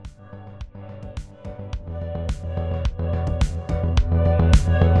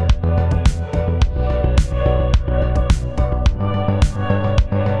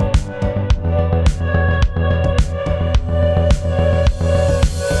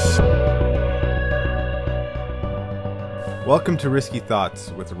Welcome to Risky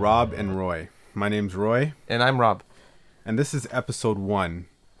Thoughts with Rob and Roy. My name's Roy. And I'm Rob. And this is episode 1,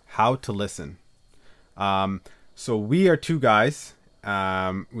 How to Listen. So we are two guys.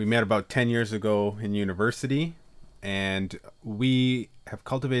 We met about 10 years ago in university. And we have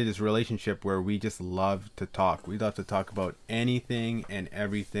cultivated this relationship where we just love to talk. We love to talk about anything and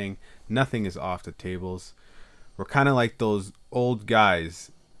everything. Nothing is off the tables. We're kind of like those old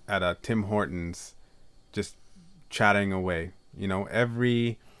guys at a Tim Hortons just chatting away. You know,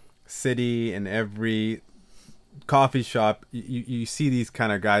 every city and every coffee shop, you see these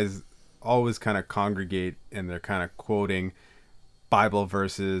kind of guys always kind of congregate, and they're kind of quoting Bible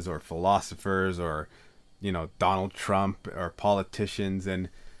verses or philosophers or, you know, Donald Trump or politicians. And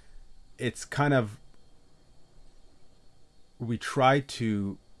it's kind of, we try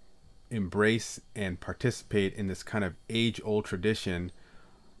to embrace and participate in this kind of age-old tradition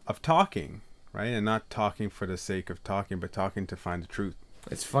of talking, right? And not talking for the sake of talking, but talking to find the truth.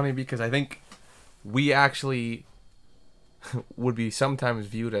 It's funny because I think we actually would be sometimes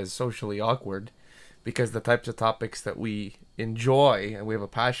viewed as socially awkward because the types of topics that we enjoy and we have a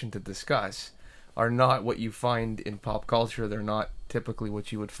passion to discuss are not what you find in pop culture. They're not typically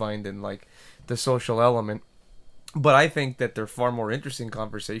what you would find in like the social element. But I think that they're far more interesting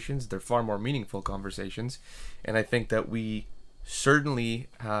conversations. They're far more meaningful conversations. And I think that we certainly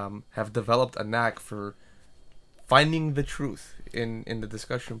have developed a knack for finding the truth in the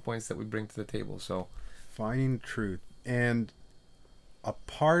discussion points that we bring to the table. So finding truth. And a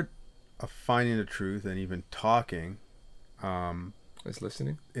part of finding the truth and even talking is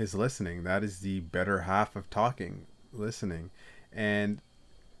listening. That is the better half of talking, listening. And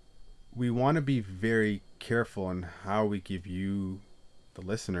we want to be very careful in how we give you, the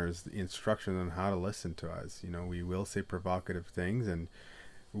listeners, the instruction on how to listen to us. You know, we will say provocative things, and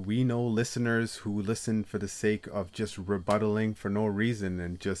we know listeners who listen for the sake of just rebuttaling for no reason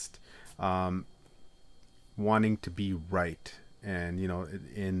and just wanting to be right, and, you know,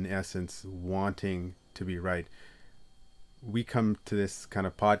 in essence, wanting to be right. We come to this kind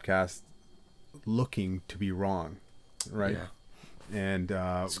of podcast looking to be wrong, right? Yeah. And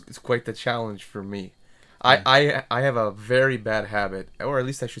it's quite the challenge for me. I have a very bad habit, or at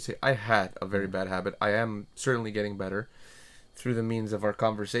least I should say I had a very bad habit. I am certainly getting better through the means of our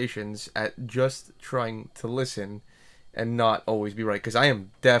conversations at just trying to listen and not always be right. Because I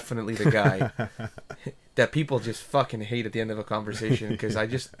am definitely the guy that people just fucking hate at the end of a conversation because I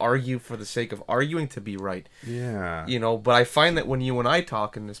just argue for the sake of arguing to be right. Yeah. You know, but I find that when you and I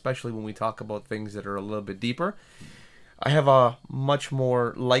talk, and especially when we talk about things that are a little bit deeper, I have a much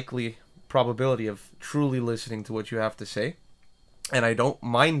more likely probability of truly listening to what you have to say. And I don't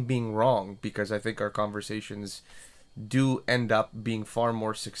mind being wrong because I think our conversations do end up being far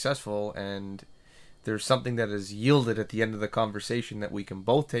more successful, and there's something that is yielded at the end of the conversation that we can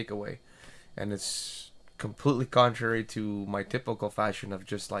both take away. And it's completely contrary to my typical fashion of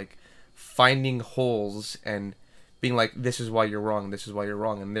just like finding holes and being like, this is why you're wrong, this is why you're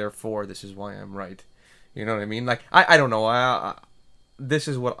wrong, and therefore this is why I'm right. You know what I mean? Like, I don't know. This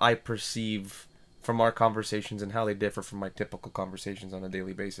is what I perceive from our conversations and how they differ from my typical conversations on a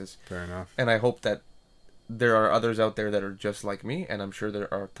daily basis. Fair enough. And I hope that there are others out there that are just like me, and I'm sure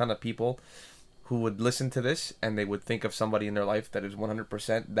there are a ton of people who would listen to this and they would think of somebody in their life that is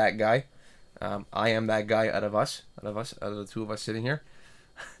 100% that guy. I am that guy out of the two of us sitting here.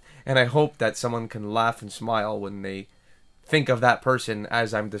 And I hope that someone can laugh and smile when they think of that person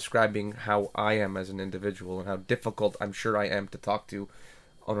as I'm describing how I am as an individual and how difficult I'm sure I am to talk to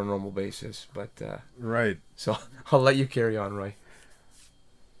on a normal basis. But right. So I'll let you carry on, Roy.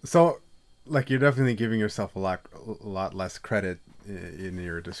 So, like, you're definitely giving yourself a lot less credit in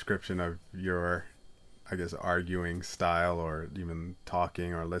your description of your, I guess, arguing style, or even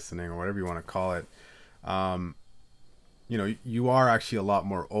talking or listening or whatever you want to call it. You know, you are actually a lot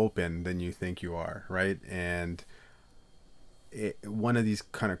more open than you think you are, right? And one of these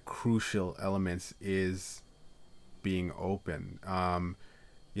kind of crucial elements is being open.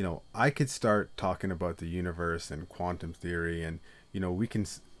 You know, I could start talking about the universe and quantum theory, and, you know, we can,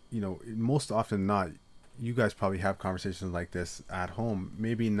 you know, most often not, you guys probably have conversations like this at home,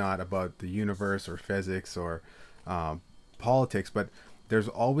 maybe not about the universe or physics or politics, but there's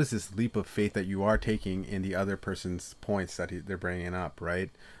always this leap of faith that you are taking in the other person's points that they're bringing up, right?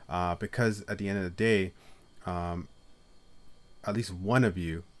 Because at the end of the day, at least one of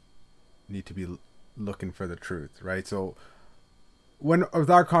you need to be looking for the truth, right? So when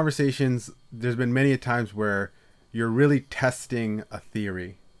with our conversations, there's been many times where you're really testing a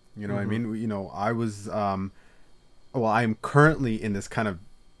theory. You know what I mean? You know, I was, I'm currently in this kind of,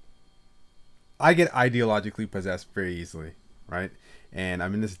 I get ideologically possessed very easily. right? And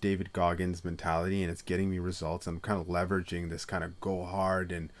I'm in this David Goggins mentality, and it's getting me results. I'm kind of leveraging this kind of go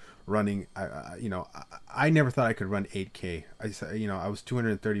hard and running. I never thought I could run 8K. I was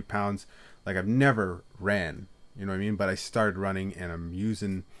 230 pounds. Like, I've never ran, you know what I mean? But I started running, and I'm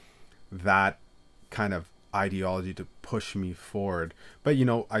using that kind of ideology to push me forward. But, I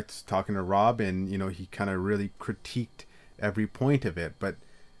was talking to Rob, and, he kind of really critiqued every point of it. But,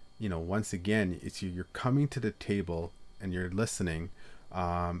 once again, it's you're coming to the table and you're listening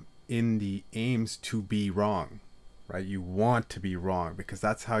in the aims to be wrong, right? You want to be wrong because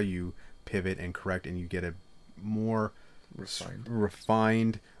that's how you pivot and correct, and you get a more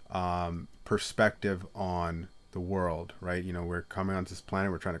refined perspective on the world, right? We're coming onto this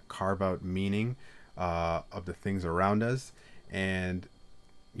planet, we're trying to carve out meaning of the things around us, and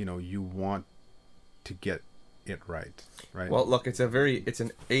you want to get it right. Well, look, it's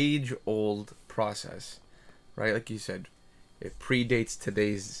an age-old process, right? Like you said, it predates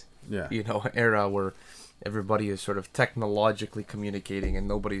today's era where everybody is sort of technologically communicating and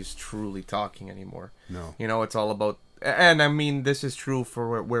nobody's truly talking anymore. No. It's all about, and I mean, this is true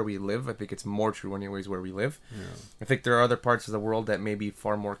for where we live. I think it's more true anyways where we live. Yeah. I think there are other parts of the world that may be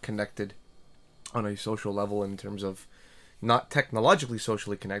far more connected on a social level in terms of not technologically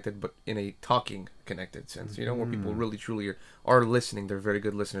socially connected, but in a talking connected sense, where people really truly are listening. They're very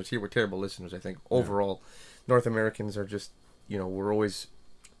good listeners. Here we're terrible listeners, I think. Overall, North Americans are just, we're always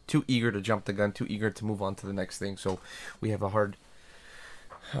too eager to jump the gun, too eager to move on to the next thing. So we have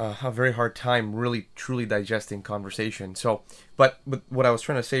a very hard time really truly digesting conversation. So, but what I was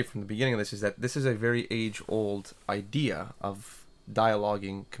trying to say from the beginning of this is that this is a very age-old idea of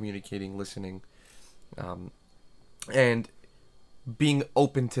dialoguing, communicating, listening, and being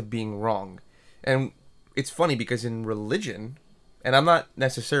open to being wrong. And it's funny because in religion, and I'm not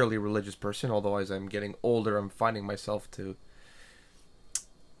necessarily a religious person, although as I'm getting older, I'm finding myself to,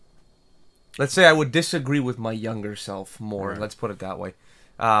 let's say I would disagree with my younger self more. Right. Let's put it that way.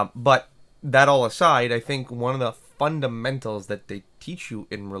 But that all aside, I think one of the fundamentals that they teach you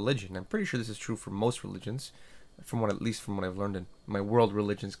in religion, I'm pretty sure this is true for most religions, at least from what I've learned in my world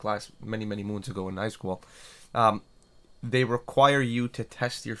religions class many, many moons ago in high school, they require you to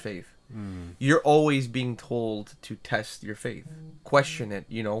test your faith. You're always being told to test your faith, question it,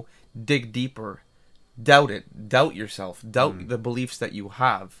 dig deeper, doubt it, doubt yourself, doubt the beliefs that you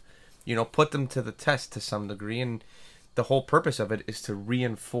have, put them to the test to some degree. And the whole purpose of it is to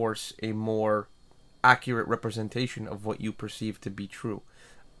reinforce a more accurate representation of what you perceive to be true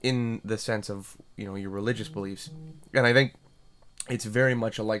in the sense of, your religious beliefs. And I think it's very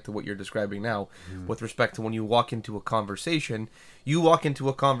much alike to what you're describing now with respect to when you walk into a conversation. You walk into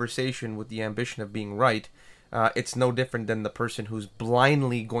a conversation with the ambition of being right. It's no different than the person who's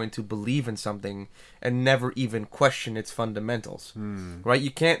blindly going to believe in something and never even question its fundamentals, right?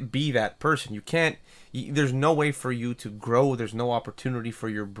 You can't be that person. There's no way for you to grow. There's no opportunity for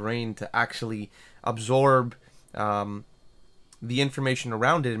your brain to actually absorb the information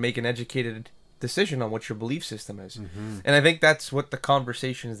around it and make an educated decision on what your belief system is. And I think that's what the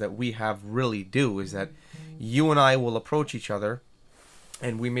conversations that we have really do, is that you and I will approach each other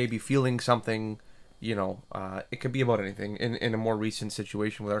and we may be feeling something, it could be about anything. In a more recent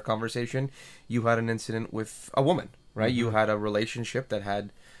situation with our conversation, you had an incident with a woman, right? You had a relationship that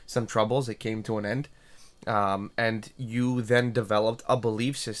had some troubles. It came to an end. And you then developed a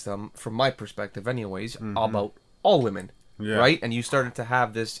belief system, from my perspective anyways, about all women. Yeah. Right? And you started to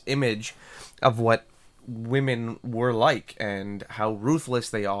have this image of what women were like and how ruthless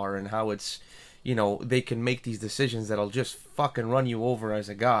they are and how it's, they can make these decisions that'll just fucking run you over as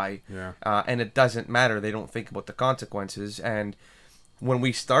a guy. Yeah. And it doesn't matter. They don't think about the consequences. And when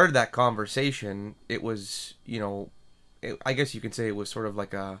we started that conversation, it was, I guess you could say it was sort of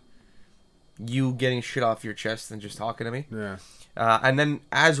like you getting shit off your chest and just talking to me. Yeah. And then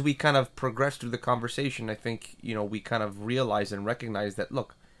as we kind of progressed through the conversation, I think, we kind of realized and recognized that,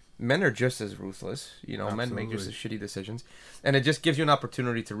 look, men are just as ruthless, Absolutely. Men make just as shitty decisions. And it just gives you an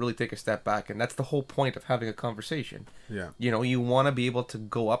opportunity to really take a step back. And that's the whole point of having a conversation. Yeah. You want to be able to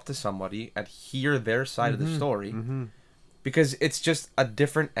go up to somebody and hear their side of the story because it's just a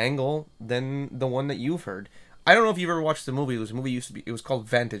different angle than the one that you've heard. I don't know if you've ever watched the movie. It was called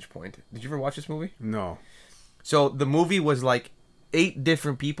Vantage Point. Did you ever watch this movie? No. So the movie was like 8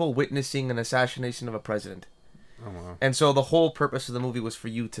 different people witnessing an assassination of a president. Oh, wow. And so the whole purpose of the movie was for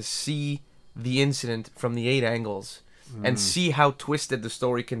you to see the incident from the 8 angles and see how twisted the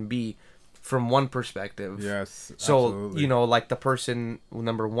story can be from one perspective. Yes, so absolutely. Like the person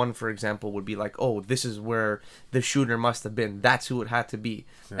number 1, for example, would be like, oh, this is where the shooter must have been, that's who it had to be.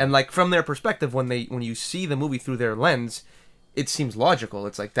 And like from their perspective, when you see the movie through their lens, it seems logical.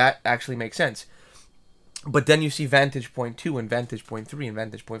 It's like that actually makes sense. But then you see vantage point 2 and vantage point 3 and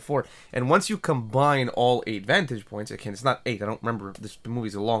vantage point 4. And once you combine all 8 vantage points, again, it's not 8. I don't remember. This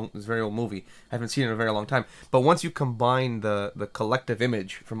movie's it's a very old movie. I haven't seen it in a very long time. But once you combine the collective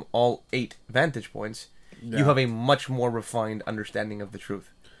image from all 8 vantage points, you have a much more refined understanding of the truth.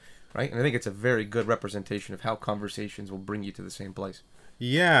 Right? And I think it's a very good representation of how conversations will bring you to the same place.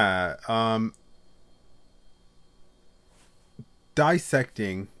 Yeah.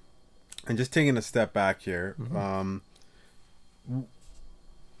 Dissecting, and just taking a step back here,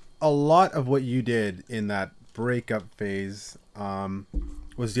 a lot of what you did in that breakup phase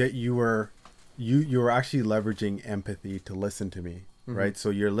was that you were actually leveraging empathy to listen to me, right? So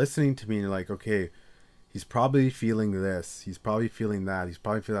you're listening to me and you're like, okay, he's probably feeling this, he's probably feeling that, he's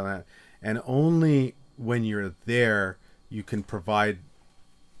probably feeling that, and only when you're there you can provide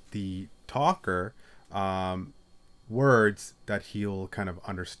the talker words that he'll kind of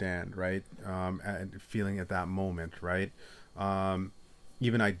understand, right? And feeling at that moment, right?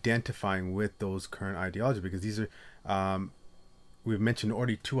 Even identifying with those current ideologies, because these are we've mentioned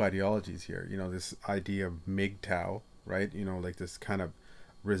already 2 ideologies here. You know, this idea of MGTOW, right? You know, like this kind of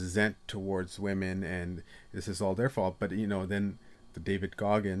resent towards women, and this is all their fault. But you know, then the David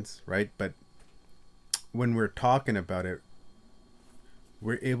Goggins, right? But when we're talking about it,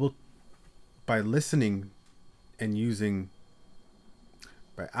 we're able, by listening and using,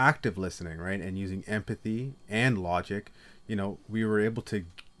 by active listening, right, and using empathy and logic, you know, we were able to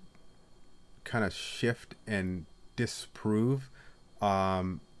kind of shift and disprove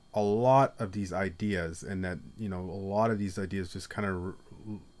a lot of these ideas, and that, you know, a lot of these ideas just kind of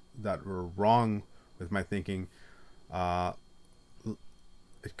that were wrong with my thinking, it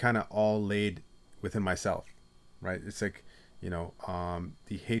kind of all laid within myself, right? It's like, you know,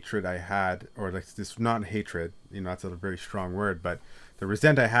 the hatred I had, or like this, not hatred, you know, that's a very strong word, but the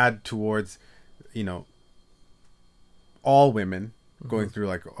resent I had towards, you know, all women going through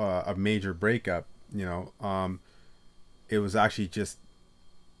like a major breakup, you know, it was actually just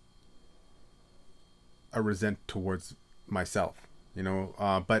a resent towards myself, you know,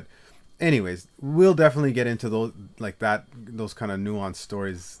 but anyways, we'll definitely get into those, like that, those kind of nuanced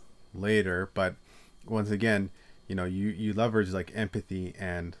stories later. But once again, you know, you leverage like empathy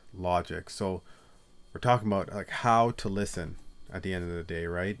and logic. So we're talking about like how to listen at the end of the day,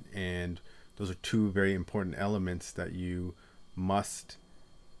 right? And those are 2 very important elements that you must,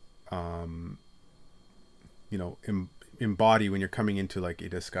 you know, embody when you're coming into like a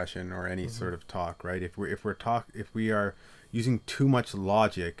discussion or any sort of talk, right? If we are using too much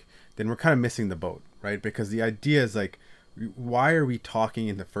logic, then we're kind of missing the boat, right? Because the idea is like, why are we talking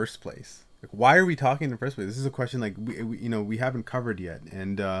in the first place? Like, why are we talking in the first place? This is a question like we you know, we haven't covered yet.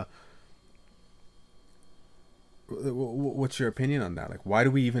 And what's your opinion on that? Like, why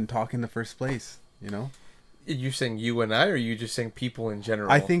do we even talk in the first place? You know? Are you saying you and I, or are you just saying people in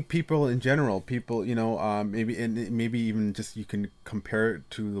general? I think people in general, people, you know, maybe even just you can compare it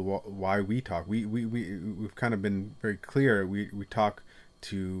to the why we talk. We've kind of been very clear. We talk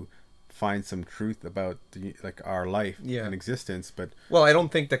to find some truth about like our life and existence. But well, I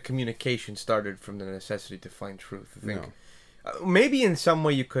don't think that communication started from the necessity to find truth. I think maybe in some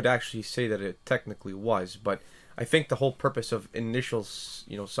way you could actually say that it technically was, but I think the whole purpose of initial,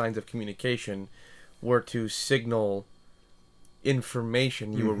 you know, signs of communication were to signal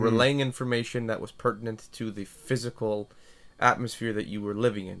information. You were relaying information that was pertinent to the physical atmosphere that you were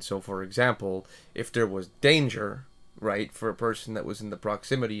living in. So, for example, if there was danger, right, for a person that was in the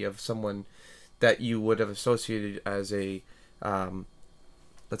proximity of someone that you would have associated as a,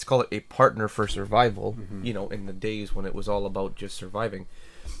 let's call it a partner for survival, you know, in the days when it was all about just surviving,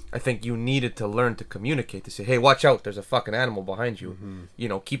 I think you needed to learn to communicate, to say, hey, watch out, there's a fucking animal behind you, you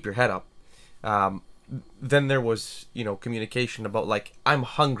know, keep your head up. Then there was, you know, communication about like, I'm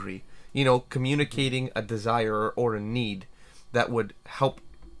hungry, you know, communicating a desire or a need that would help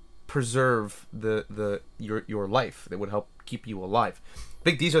preserve your life, that would help keep you alive. I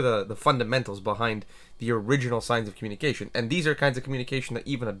think these are the fundamentals behind the original signs of communication, and these are kinds of communication that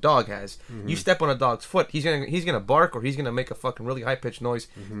even a dog has. You step on a dog's foot, he's gonna bark, or he's gonna make a fucking really high pitched noise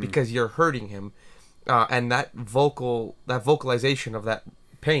because you're hurting him, and that vocalization of that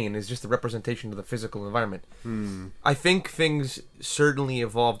pain is just a representation of the physical environment. I think things certainly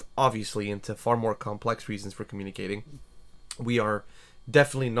evolved, obviously, into far more complex reasons for communicating. We are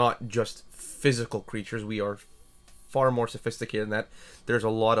definitely not just physical creatures. We are far more sophisticated than that. There's a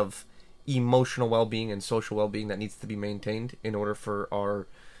lot of emotional well-being and social well-being that needs to be maintained in order for our,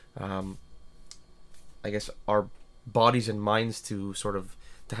 I guess, our bodies and minds to sort of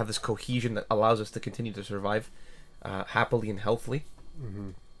to have this cohesion that allows us to continue to survive. happily and healthily. Mm-hmm.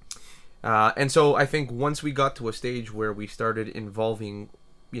 And so I think once we got to a stage where we started involving,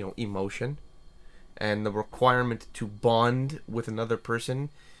 emotion and the requirement to bond with another person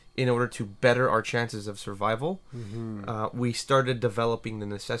in order to better our chances of survival, we started developing the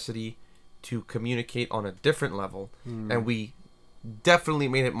necessity to communicate on a different level, and we definitely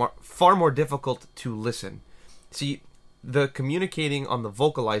made it far more difficult to listen. See, the communicating on the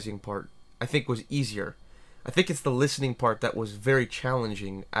vocalizing part, I think, was easier. I think it's the listening part that was very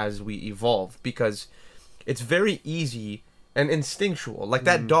challenging as we evolved, because it's very easy and instinctual. Like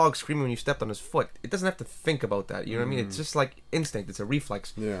that dog screaming when you stepped on his foot. It doesn't have to think about that. You know what I mean? It's just like instinct. It's a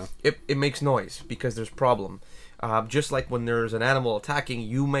reflex. Yeah. It makes noise because there's problem. Just like when there's an animal attacking,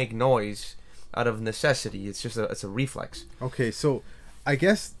 you make noise out of necessity. It's just it's a reflex. Okay, so I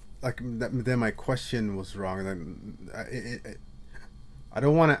guess then my question was wrong. Then I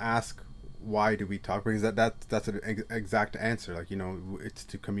don't want to ask why do we talk, because that's an exact answer. Like, it's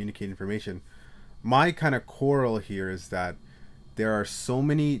to communicate information. My kind of quarrel here is that there are so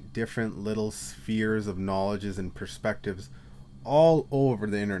many different little spheres of knowledges and perspectives all over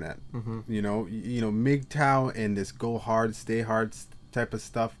the internet. MGTOW and this go hard, stay hard type of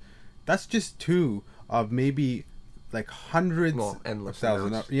stuff. That's just two of maybe like hundreds, endless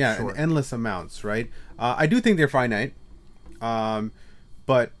thousands, amounts. and endless amounts, right? I do think they're finite,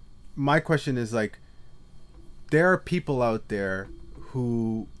 but my question is, like, there are people out there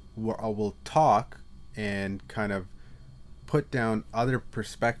who will talk and kind of put down other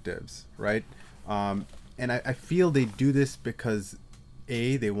perspectives, right? And I feel they do this because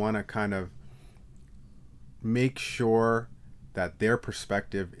they want to kind of make sure that their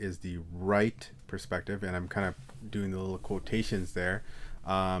perspective is the right perspective, and I'm kind of doing the little quotations there,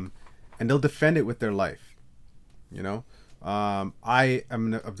 and they'll defend it with their life. I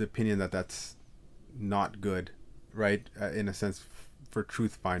am of the opinion that that's not good, right? In a sense, for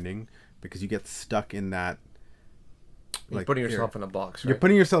truth finding, because you get stuck in that. You're putting yourself in a box. Right? You're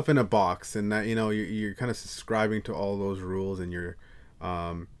putting yourself in a box, and that you're kind of subscribing to all those rules, and you're,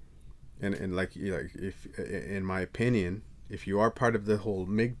 and like if in my opinion, if you are part of the whole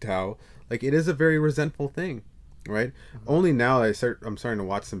MGTOW, like, it is a very resentful thing, right? Only now I'm starting to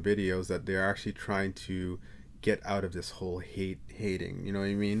watch some videos that they're actually trying to get out of this whole hating. You know what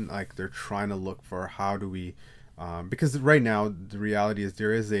I mean? Like, they're trying to look for how do we, because right now the reality is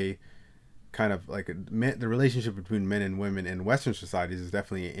there is a kind of like the relationship between men and women in Western societies is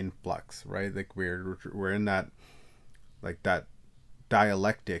definitely in flux, right? Like we're in that, like, that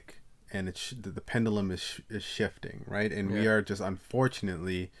dialectic, and the pendulum is shifting, right? And we are just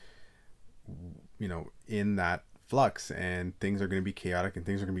unfortunately, in that flux, and things are going to be chaotic and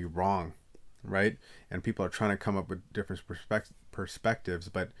things are going to be wrong, right? And people are trying to come up with different perspectives,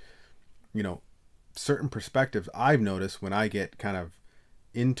 but certain perspectives I've noticed when I get kind of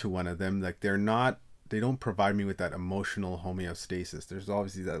into one of them, like, they don't provide me with that emotional homeostasis. There's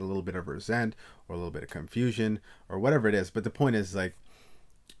obviously that little bit of resent or a little bit of confusion or whatever it is, but the point is, like,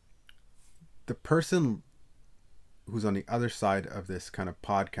 the person who's on the other side of this kind of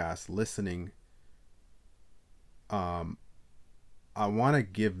podcast listening, I want to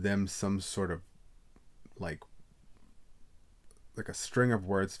give them some sort of like a string of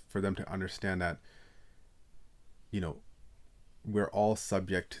words for them to understand that, we're all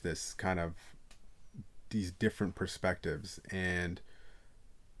subject to this kind of these different perspectives, and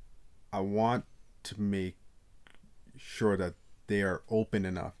I want to make sure that they are open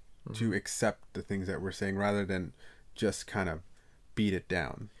enough to accept the things that we're saying, rather than just kind of beat it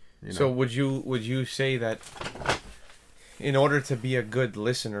down. So would you say that in order to be a good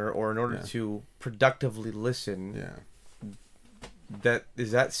listener, or in order to productively listen,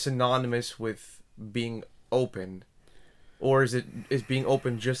 that synonymous with being open? Or is being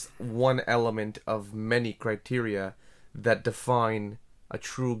open just one element of many criteria that define a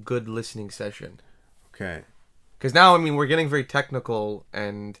true good listening session? Okay. Because now, we're getting very technical,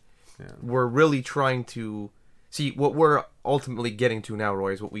 and we're really trying to see what we're ultimately getting to now,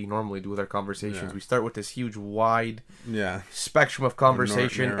 Roy, is what we normally do with our conversations. Yeah. We start with this huge, wide spectrum of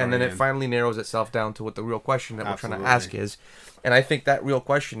conversation, and then it finally narrows itself down to what the real question that we're trying to ask is. And I think that real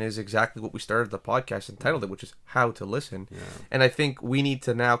question is exactly what we started the podcast and titled it, which is how to listen. Yeah. And I think we need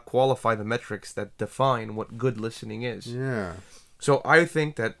to now qualify the metrics that define what good listening is. Yeah. So I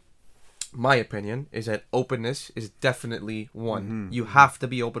think that my opinion is that openness is definitely one. You have to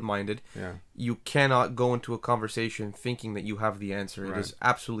be open-minded. Yeah. You cannot go into a conversation thinking that you have the answer. Right. It is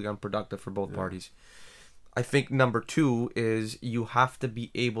absolutely unproductive for both parties. I think number 2 is you have to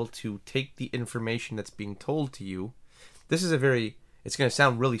be able to take the information that's being told to you. This is it's going to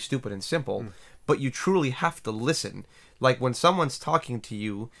sound really stupid and simple, but you truly have to listen. Like when someone's talking to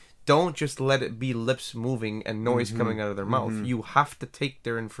you, don't just let it be lips moving and noise coming out of their mouth. You have to take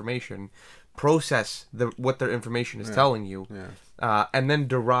their information, process what their information is telling you, and then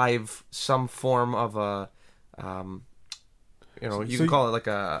derive some form of a, you can call it like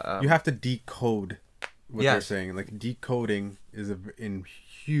a... you have to decode what Yes. they're saying. Like decoding is a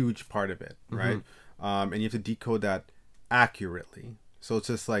huge part of it, right? And you have to decode that accurately. So it's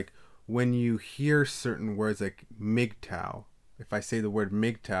just like when you hear certain words like MGTOW, if I say the word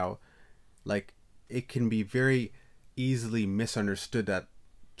MGTOW, like it can be very easily misunderstood that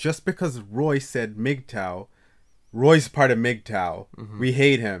just because Roy said MGTOW, Roy's part of MGTOW. We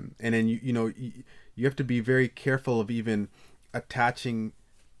hate him. And then you have to be very careful of even attaching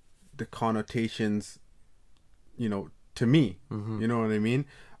the connotations, to me. You know what I mean?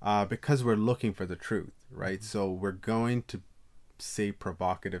 Because we're looking for the truth, right? So we're going to say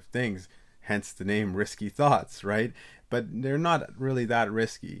provocative things, hence the name Risky Thoughts, right? But they're not really that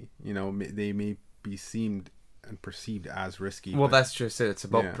risky. They may be seemed and perceived as risky. Well, but that's just it. It's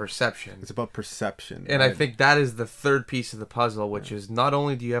about perception. it's about perception. And right? I think that is the third piece of the puzzle, which is not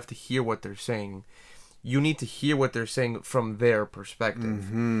only do you have to hear what they're saying, you need to hear what they're saying from their perspective.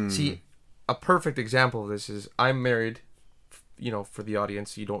 See, a perfect example of this is I'm married. For the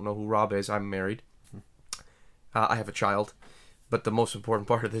audience, you don't know who Rob is. I'm married. I have a child. But the most important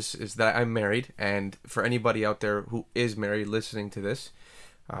part of this is that I'm married. And for anybody out there who is married listening to this,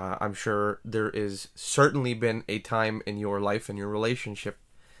 I'm sure there is certainly been a time in your life and your relationship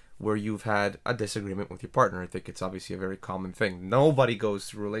where you've had a disagreement with your partner. I think it's obviously a very common thing. Nobody goes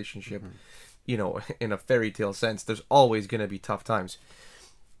through a relationship, in a fairy tale sense. There's always going to be tough times.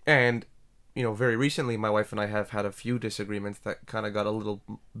 And, very recently, my wife and I have had a few disagreements that kind of got a little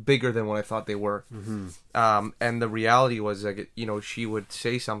bigger than what I thought they were. And the reality was, she would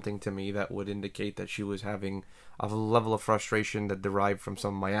say something to me that would indicate that she was having a level of frustration that derived from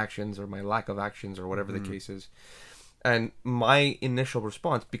some of my actions or my lack of actions or whatever the case is. And my initial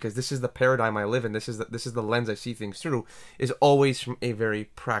response, because this is the paradigm I live in, this is the lens I see things through, is always from a very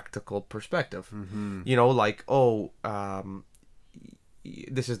practical perspective.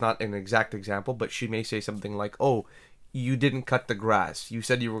 This is not an exact example, but she may say something like, "Oh, you didn't cut the grass. You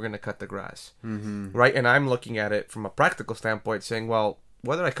said you were going to cut the grass." Right? And I'm looking at it from a practical standpoint saying, well,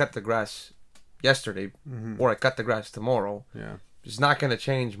 whether I cut the grass yesterday or I cut the grass tomorrow, it's not going to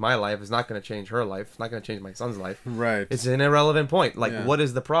change my life. It's not going to change her life. It's not going to change my son's life. Right. It's an irrelevant point. Like, what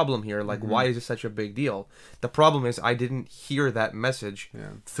is the problem here? Like, why is it such a big deal? The problem is I didn't hear that message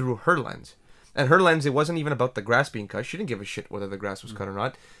through her lens. And her lens, it wasn't even about the grass being cut. She didn't give a shit whether the grass was cut or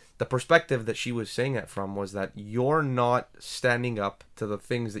not. The perspective that she was saying it from was that you're not standing up to the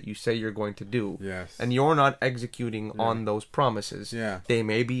things that you say you're going to do. Yes. And you're not executing on those promises. Yeah. They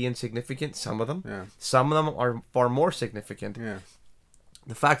may be insignificant, some of them. Yeah. Some of them are far more significant. Yeah.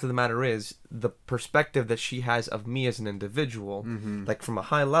 The fact of the matter is, the perspective that she has of me as an individual, like from a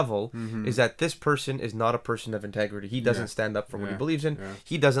high level, is that this person is not a person of integrity. He doesn't stand up for what he believes in. Yeah.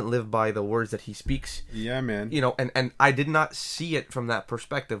 He doesn't live by the words that he speaks. Yeah, man. And I did not see it from that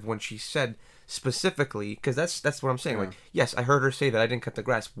perspective when she said specifically, because that's what I'm saying. Like, yes, I heard her say that I didn't cut the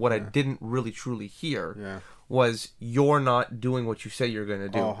grass. What I didn't really truly hear was you're not doing what you say you're going to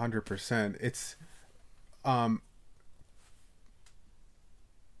do. Oh, 100%. It's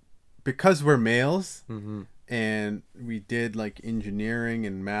because we're males and we did like engineering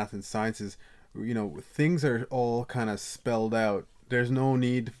and math and sciences, things are all kind of spelled out. There's no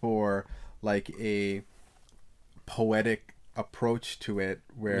need for like a poetic approach to it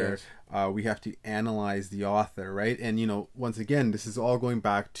where we have to analyze the author, right? And once again, this is all going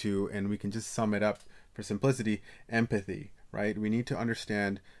back to, and we can just sum it up for simplicity, empathy, right? We need to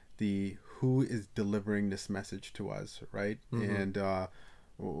understand who is delivering this message to us, right? And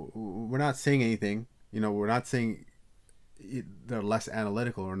we're not saying anything, we're not saying they're less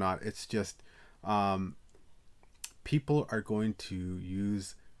analytical or not. It's just people are going to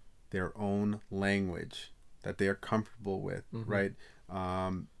use their own language that they are comfortable with, right?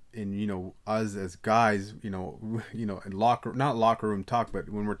 And us as guys, in not locker room talk, but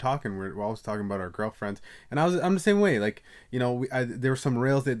when we're talking, we're always talking about our girlfriends. And I'm the same way. Like, there were some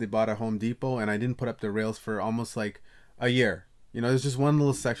rails that they bought at Home Depot, and I didn't put up the rails for almost like a year. There's just one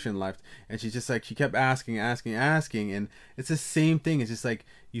little section left, and she's just like, she kept asking, and it's the same thing. It's just like,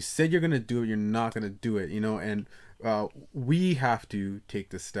 you said you're gonna do it, you're not gonna do it, and we have to take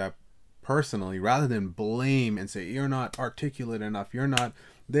the step personally rather than blame and say you're not articulate enough, you're not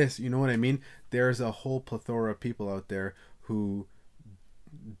this, you know what I mean? There's a whole plethora of people out there who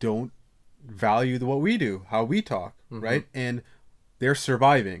don't value what we do, how we talk, right? And they're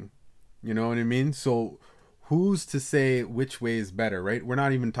surviving. You know what I mean? So who's to say which way is better, right? We're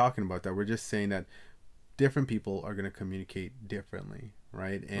not even talking about that. We're just saying that different people are going to communicate differently,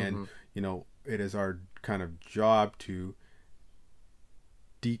 right? And Mm-hmm. it is our kind of job to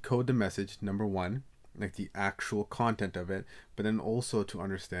decode the message, number one, like the actual content of it, but then also to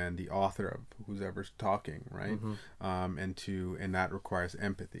understand the author of who's ever talking, right? Mm-hmm. And that requires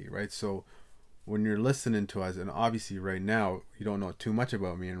empathy, right? So when you're listening to us, and obviously right now you don't know too much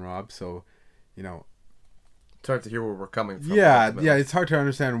about me and Rob, so you know It's hard to hear where we're coming from. yeah, Ultimately. it's hard to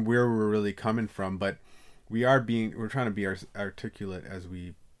understand where we're really coming from, but we're trying to be as articulate as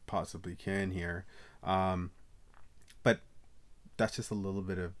we possibly can here. But that's just a little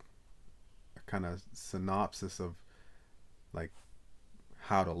bit of a kind of synopsis of like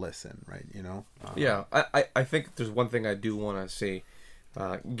how to listen, right? Yeah, I think there's one thing I do want to say.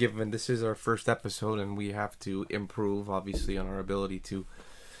 Given this is our first episode and we have to improve, obviously, on our ability to,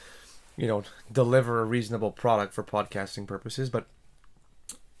 deliver a reasonable product for podcasting purposes. But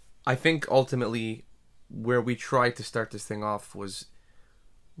I think ultimately where we tried to start this thing off was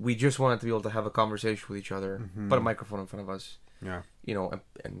we just wanted to be able to have a conversation with each other, put a microphone in front of us, Yeah.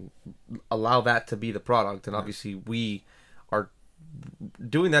 and allow that to be the product. And obviously we are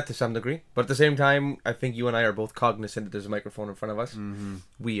doing that to some degree, but at the same time, I think you and I are both cognizant that there's a microphone in front of us. Mm-hmm.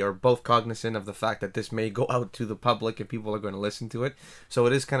 We are both cognizant of the fact that this may go out to the public and people are going to listen to it. So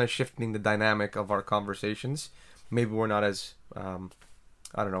it is kind of shifting the dynamic of our conversations. Maybe we're not as,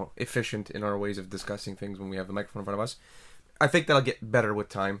 efficient in our ways of discussing things when we have the microphone in front of us. I think that'll get better with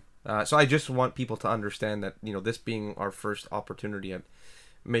time. So I just want people to understand that, this being our first opportunity at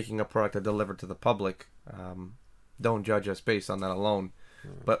making a product to deliver to the public, don't judge us based on that alone.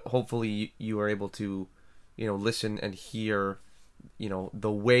 But hopefully you are able to, listen and hear,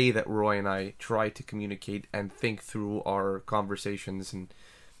 the way that Roy and I try to communicate and think through our conversations and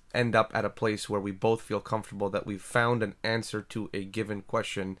end up at a place where we both feel comfortable that we've found an answer to a given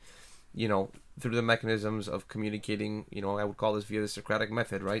question, through the mechanisms of communicating, I would call this via the Socratic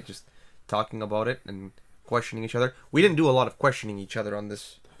method, right? Just talking about it and questioning each other. We didn't do a lot of questioning each other on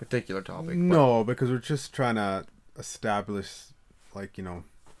this particular topic. No, because we're just trying to establish, well,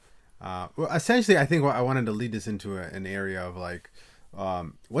 essentially, I think I wanted to lead this into an area of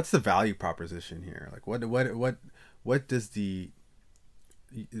what's the value proposition here? Like, what does the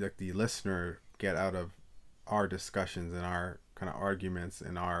listener get out of our discussions and our kind of arguments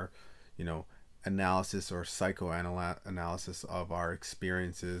and our, analysis or psychoanalysis of our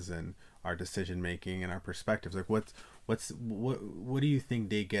experiences and our decision making and our perspectives? Like, what do you think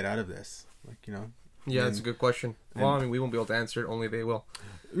they get out of this? Yeah, that's a good question. Well, we won't be able to answer it. Only they will.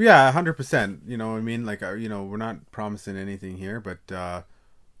 Yeah, 100%. You know what I mean? We're not promising anything here, but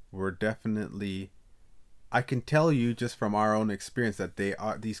we're definitely. I can tell you just from our own experience that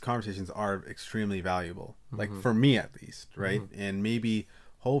these conversations are extremely valuable. Mm-hmm. Like for me, at least, right? Mm-hmm. And maybe,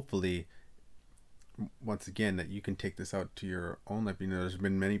 hopefully, once again, that you can take this out to your own life. There's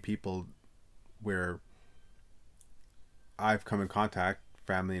been many people where I've come in contact,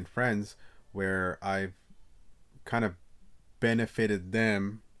 family and friends, where I've kind of benefited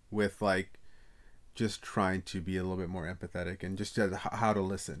them with just trying to be a little bit more empathetic and just how to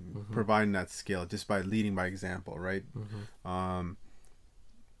listen, mm-hmm. providing that skill just by leading by example, right? Mm-hmm.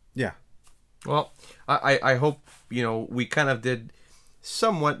 Yeah. Well, I hope, we kind of did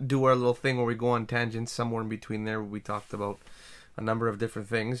somewhat do our little thing where we go on tangents somewhere in between there. We talked about a number of different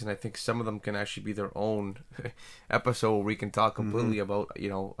things, and I think some of them can actually be their own episode where we can talk completely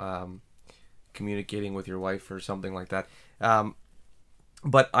mm-hmm. about, communicating with your wife or something like that.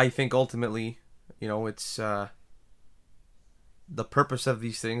 But I think ultimately, it's the purpose of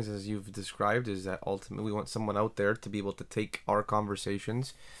these things, as you've described, is that ultimately we want someone out there to be able to take our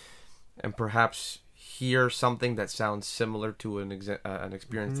conversations and perhaps hear something that sounds similar to an experience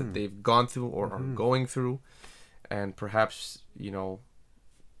mm-hmm. that they've gone through or mm-hmm. are going through, and perhaps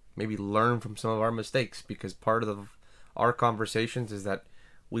maybe learn from some of our mistakes, because part of our conversations is that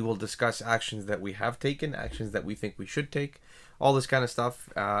we will discuss actions that we have taken, actions that we think we should take, all this kind of stuff,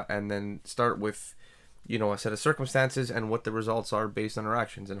 and then start with, a set of circumstances and what the results are based on our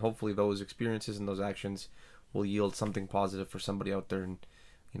actions. And hopefully those experiences and those actions will yield something positive for somebody out there and,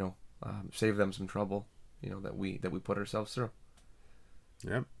 save them some trouble, that we put ourselves through.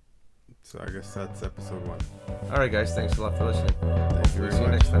 Yep. So I guess that's episode 1. All right, guys. Thanks a lot for listening. Thank you very much. See you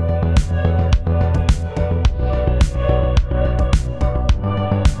next time.